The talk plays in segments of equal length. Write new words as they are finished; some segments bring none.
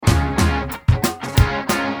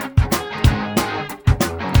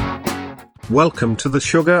Welcome to the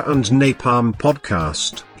Sugar and Napalm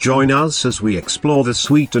Podcast. Join us as we explore the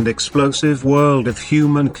sweet and explosive world of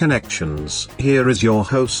human connections. Here is your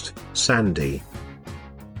host, Sandy.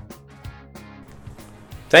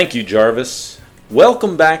 Thank you, Jarvis.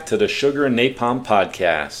 Welcome back to the Sugar and Napalm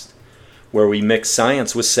Podcast, where we mix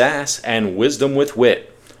science with sass and wisdom with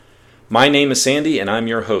wit. My name is Sandy, and I'm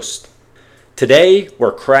your host. Today,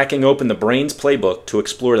 we're cracking open the brain's playbook to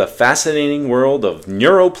explore the fascinating world of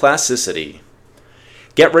neuroplasticity.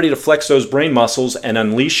 Get ready to flex those brain muscles and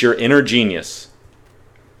unleash your inner genius.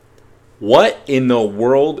 What in the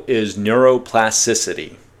world is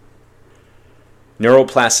neuroplasticity?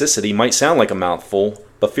 Neuroplasticity might sound like a mouthful,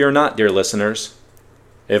 but fear not, dear listeners.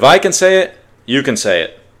 If I can say it, you can say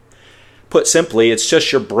it. Put simply, it's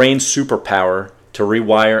just your brain's superpower to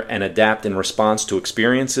rewire and adapt in response to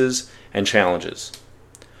experiences and challenges.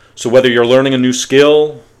 So whether you're learning a new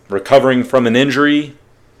skill, recovering from an injury,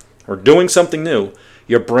 or doing something new,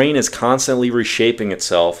 your brain is constantly reshaping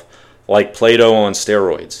itself like Play-Doh on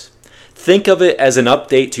steroids. Think of it as an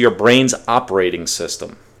update to your brain's operating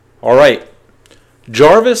system. All right,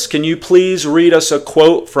 Jarvis, can you please read us a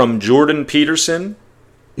quote from Jordan Peterson?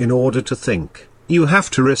 In order to think, you have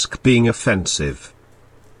to risk being offensive.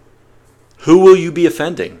 Who will you be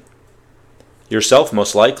offending? Yourself,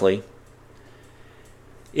 most likely.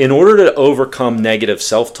 In order to overcome negative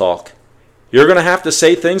self-talk, you're going to have to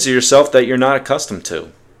say things to yourself that you're not accustomed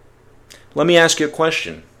to. Let me ask you a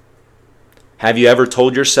question. Have you ever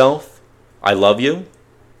told yourself, I love you?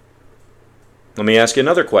 Let me ask you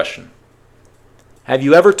another question. Have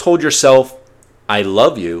you ever told yourself, I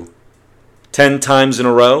love you, 10 times in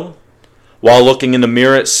a row, while looking in the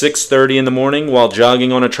mirror at 6:30 in the morning while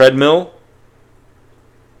jogging on a treadmill?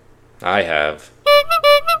 I have.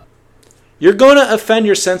 You're going to offend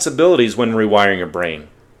your sensibilities when rewiring your brain.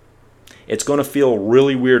 It's going to feel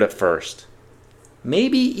really weird at first.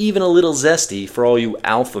 Maybe even a little zesty for all you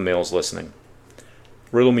alpha males listening.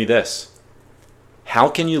 Riddle me this. How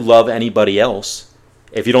can you love anybody else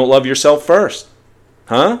if you don't love yourself first?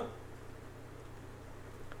 Huh?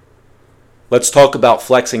 Let's talk about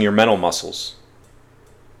flexing your mental muscles.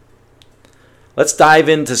 Let's dive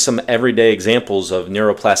into some everyday examples of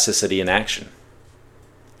neuroplasticity in action.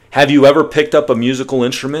 Have you ever picked up a musical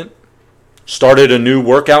instrument? Started a new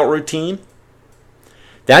workout routine?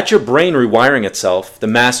 That's your brain rewiring itself to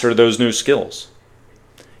master those new skills.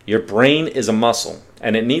 Your brain is a muscle,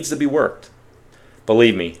 and it needs to be worked.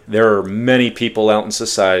 Believe me, there are many people out in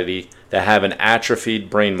society that have an atrophied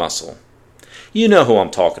brain muscle. You know who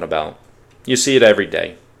I'm talking about. You see it every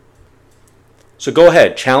day. So go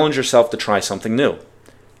ahead, challenge yourself to try something new.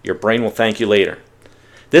 Your brain will thank you later.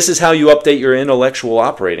 This is how you update your intellectual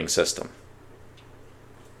operating system.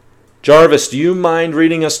 Jarvis, do you mind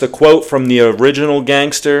reading us the quote from the original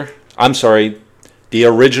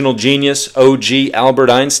genius, OG Albert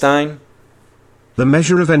Einstein? The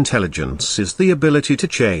measure of intelligence is the ability to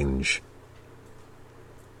change.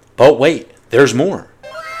 But wait, there's more.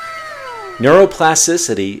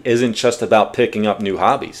 Neuroplasticity isn't just about picking up new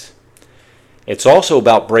hobbies. It's also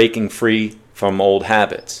about breaking free from old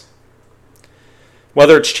habits.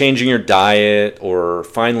 Whether it's changing your diet or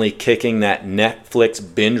finally kicking that Netflix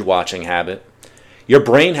binge-watching habit, your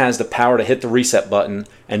brain has the power to hit the reset button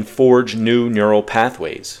and forge new neural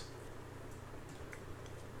pathways.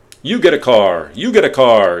 You get a car, you get a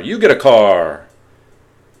car, you get a car.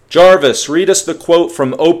 Jarvis, read us the quote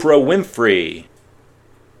from Oprah Winfrey.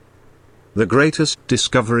 The greatest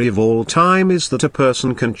discovery of all time is that a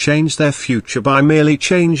person can change their future by merely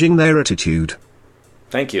changing their attitude.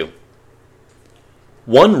 Thank you.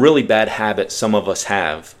 One really bad habit some of us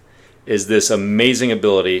have is this amazing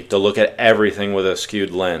ability to look at everything with a skewed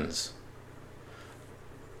lens.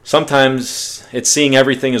 Sometimes it's seeing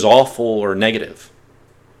everything as awful or negative.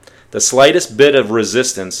 The slightest bit of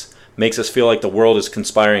resistance makes us feel like the world is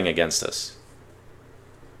conspiring against us.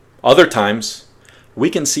 Other times, we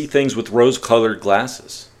can see things with rose-colored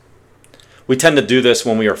glasses. We tend to do this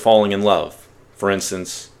when we are falling in love. For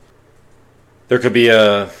instance, there could be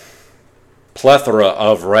a plethora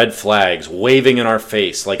of red flags waving in our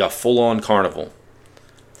face like a full-on carnival.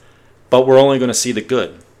 But we're only going to see the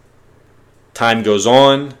good. Time goes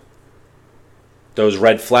on. Those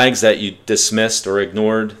red flags that you dismissed or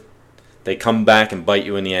ignored, they come back and bite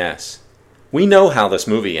you in the ass. We know how this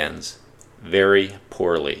movie ends. Very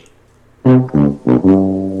poorly.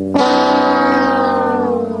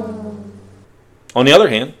 On the other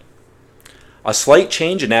hand, a slight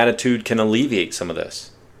change in attitude can alleviate some of this.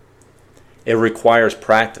 It requires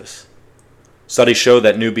practice. Studies show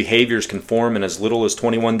that new behaviors can form in as little as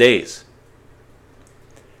 21 days.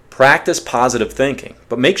 Practice positive thinking,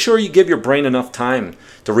 but make sure you give your brain enough time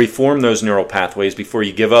to reform those neural pathways before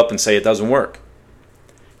you give up and say it doesn't work.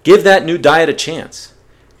 Give that new diet a chance.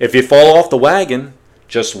 If you fall off the wagon,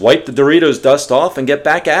 just wipe the Doritos dust off and get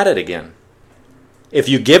back at it again. If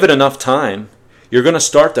you give it enough time, you're going to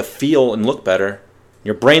start to feel and look better.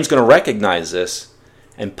 Your brain's going to recognize this,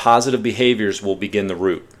 and positive behaviors will begin to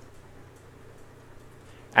root.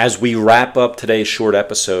 As we wrap up today's short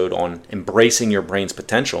episode on embracing your brain's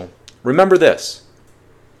potential, remember this.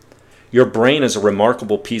 Your brain is a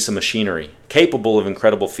remarkable piece of machinery, capable of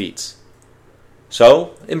incredible feats.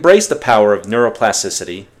 So, embrace the power of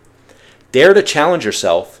neuroplasticity, dare to challenge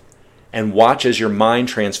yourself, and watch as your mind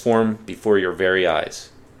transforms before your very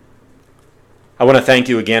eyes. I want to thank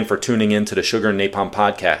you again for tuning in to the Sugar and Napalm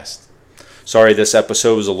Podcast. Sorry this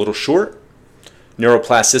episode was a little short.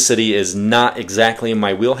 Neuroplasticity is not exactly in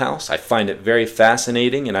my wheelhouse. I find it very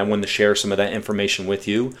fascinating, and I wanted to share some of that information with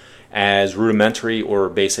you, as rudimentary or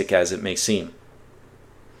basic as it may seem.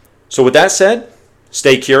 So with that said,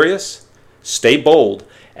 stay curious, stay bold,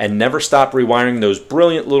 and never stop rewiring those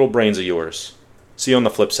brilliant little brains of yours. See you on the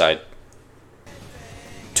flip side.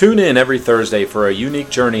 Tune in every Thursday for a unique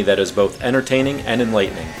journey that is both entertaining and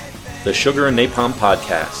enlightening. The Sugar and Napalm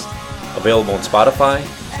Podcast. Available on Spotify,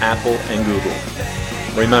 Apple, and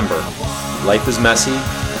Google. Remember, life is messy,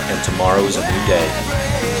 and tomorrow is a new day.